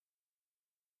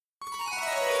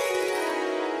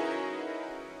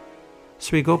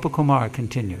Sri Gopakumar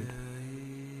continued,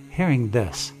 "Hearing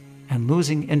this, and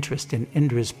losing interest in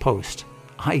Indra's post,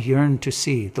 I yearned to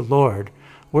see the Lord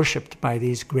worshipped by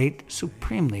these great,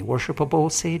 supremely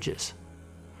worshipable sages.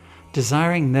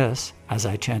 Desiring this, as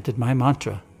I chanted my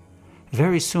mantra,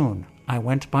 very soon I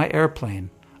went by airplane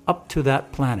up to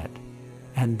that planet,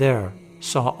 and there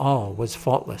saw all was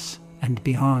faultless and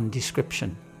beyond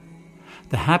description.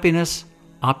 The happiness,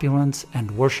 opulence,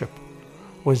 and worship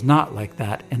was not like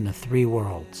that in the three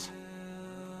worlds."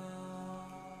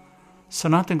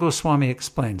 Sanatana Goswami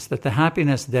explains that the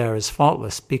happiness there is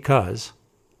faultless because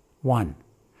 1.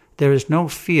 There is no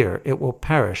fear it will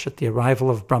perish at the arrival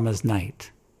of Brahma's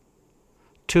night.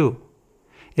 2.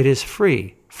 It is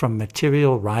free from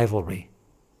material rivalry.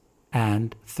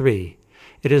 And 3.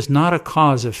 It is not a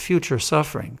cause of future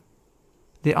suffering.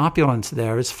 The opulence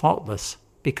there is faultless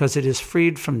because it is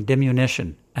freed from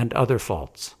diminution and other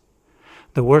faults.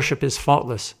 The worship is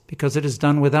faultless because it is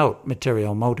done without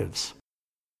material motives.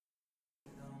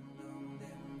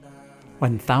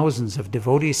 When thousands of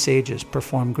devotee sages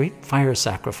perform great fire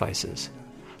sacrifices,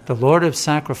 the Lord of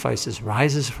Sacrifices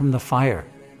rises from the fire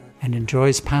and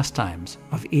enjoys pastimes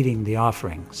of eating the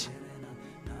offerings.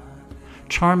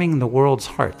 Charming the world's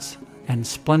hearts and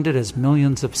splendid as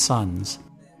millions of suns,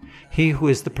 he who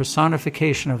is the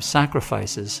personification of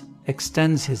sacrifices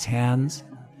extends his hands,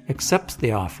 accepts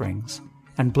the offerings,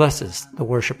 and blesses the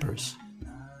worshippers.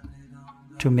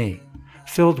 To me,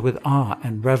 filled with awe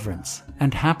and reverence,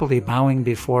 and happily bowing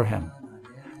before him,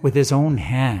 with his own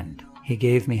hand he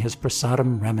gave me his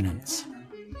prasadam remnants.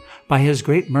 By his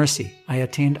great mercy I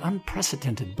attained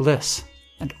unprecedented bliss,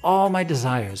 and all my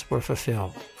desires were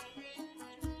fulfilled.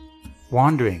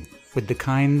 Wandering with the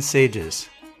kind sages,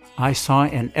 I saw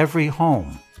in every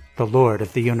home the Lord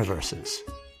of the universes.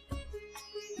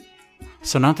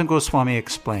 Sanatana Goswami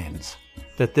explains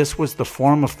that this was the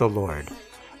form of the Lord,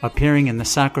 appearing in the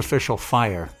sacrificial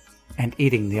fire and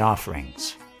eating the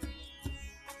offerings.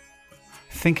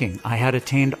 Thinking I had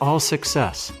attained all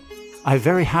success, I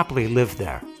very happily lived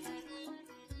there.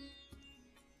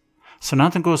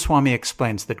 Sanatana Goswami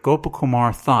explains that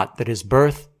Gopakumar thought that his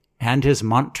birth and his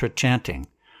mantra chanting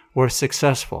were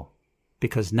successful,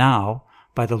 because now,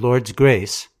 by the Lord's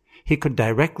grace, he could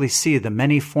directly see the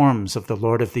many forms of the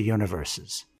Lord of the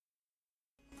universes.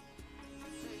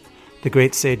 The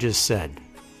great sages said,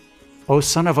 "O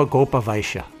son of a Gopa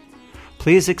Vaishya,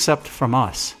 please accept from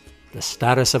us the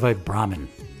status of a Brahmin.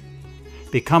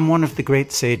 Become one of the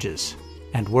great sages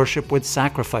and worship with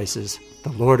sacrifices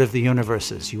the Lord of the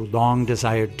universes you long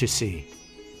desired to see."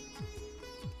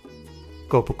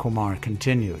 Gopakumar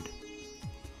continued,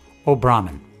 "O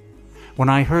Brahmin, when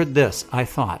I heard this, I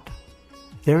thought,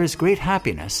 there is great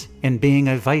happiness in being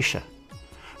a Vaishya,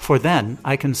 for then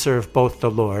I can serve both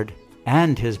the Lord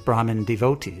and his Brahmin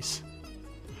devotees.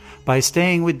 By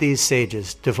staying with these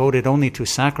sages devoted only to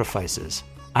sacrifices,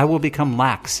 I will become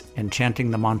lax in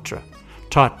chanting the mantra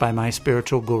taught by my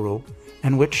spiritual guru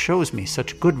and which shows me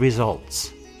such good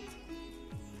results."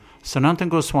 Sanatana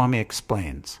Goswami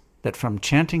explains that from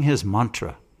chanting his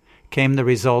mantra came the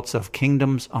results of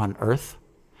kingdoms on earth,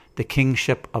 the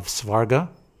kingship of Svarga,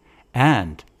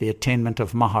 and the attainment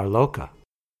of Maharloka.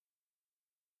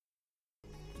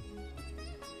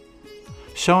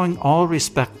 Showing all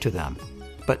respect to them,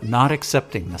 but not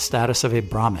accepting the status of a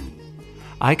Brahmin,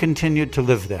 I continued to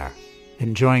live there,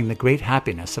 enjoying the great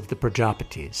happiness of the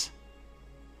Prajapatis.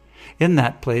 In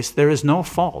that place there is no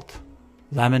fault,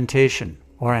 lamentation,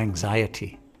 or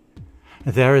anxiety.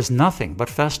 There is nothing but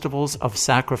festivals of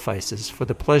sacrifices for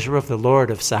the pleasure of the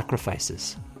Lord of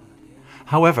Sacrifices.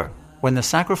 However, when the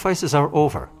sacrifices are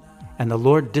over and the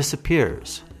Lord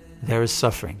disappears, there is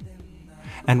suffering.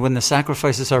 And when the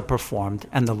sacrifices are performed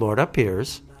and the Lord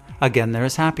appears, again there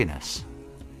is happiness.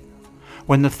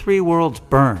 When the three worlds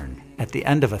burn at the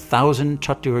end of 1,000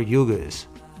 Chatur Yugas,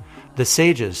 the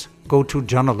sages go to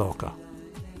Janaloka.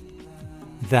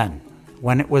 Then,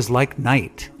 when it was like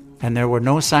night and there were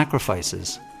no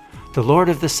sacrifices, the Lord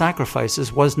of the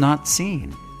sacrifices was not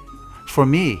seen. For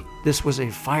me, this was a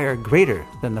fire greater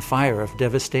than the fire of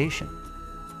devastation.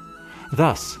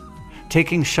 Thus,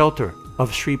 taking shelter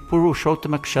of Sri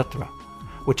Purushottama Kshetra,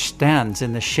 which stands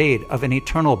in the shade of an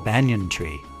eternal banyan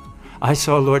tree, I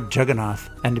saw Lord Jagannath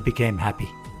and became happy.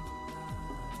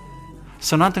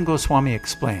 Sanatana Goswami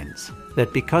explains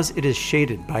that because it is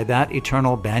shaded by that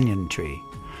eternal banyan tree,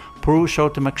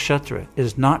 Purushottama Kshetra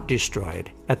is not destroyed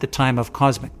at the time of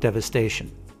cosmic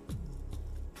devastation.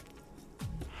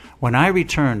 When I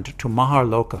returned to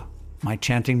Maharloka, my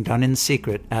chanting done in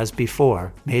secret as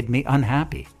before made me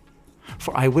unhappy,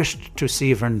 for I wished to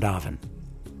see Vrindavan.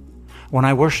 When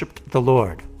I worshipped the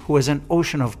Lord, who is an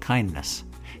ocean of kindness,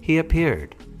 he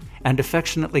appeared and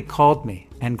affectionately called me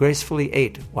and gracefully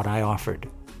ate what I offered.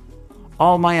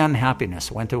 All my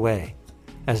unhappiness went away,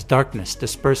 as darkness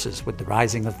disperses with the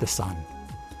rising of the sun.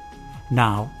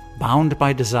 Now, bound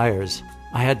by desires,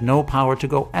 I had no power to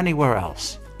go anywhere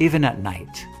else, even at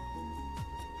night.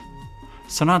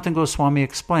 Sanatana Goswami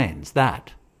explains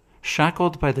that,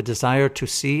 shackled by the desire to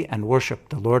see and worship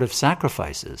the Lord of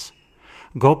Sacrifices,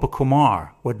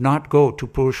 Gopakumar would not go to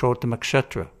Purushottama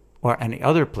Kshetra or any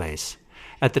other place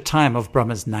at the time of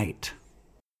Brahma's night.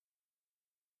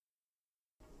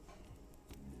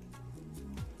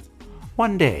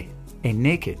 One day, a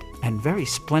naked and very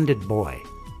splendid boy,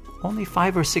 only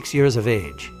 5 or 6 years of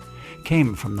age,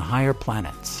 came from the higher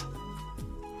planets.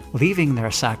 Leaving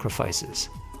their sacrifices,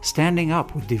 standing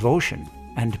up with devotion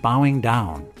and bowing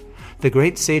down, the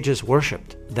great sages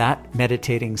worshipped that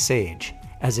meditating sage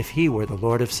as if he were the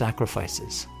Lord of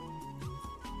Sacrifices.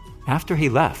 After he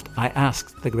left, I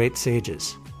asked the great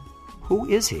sages, "Who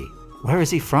is he? Where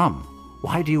is he from?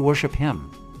 Why do you worship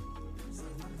him?"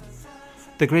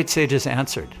 The great sages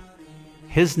answered,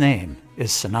 "His name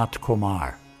is Sanat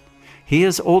Kumar. He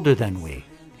is older than we.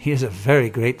 He is a very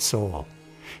great soul.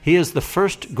 He is the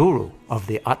first guru of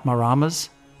the Atmaramas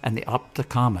and the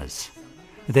Aptakamas,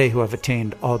 they who have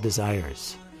attained all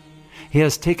desires. He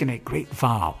has taken a great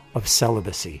vow of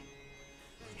celibacy.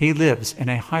 He lives in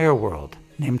a higher world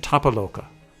named Tapaloka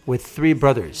with 3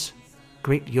 brothers,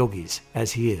 great yogis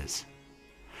as he is.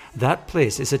 That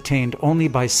place is attained only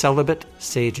by celibate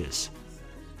sages.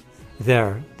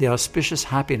 There, the auspicious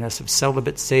happiness of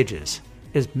celibate sages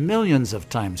is millions of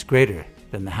times greater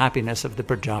than the happiness of the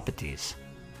Prajapatis.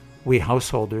 We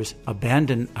householders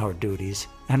abandoned our duties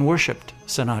and worshipped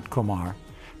Sanat Kumar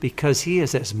because he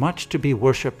is as much to be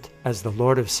worshipped as the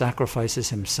Lord of Sacrifices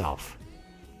himself.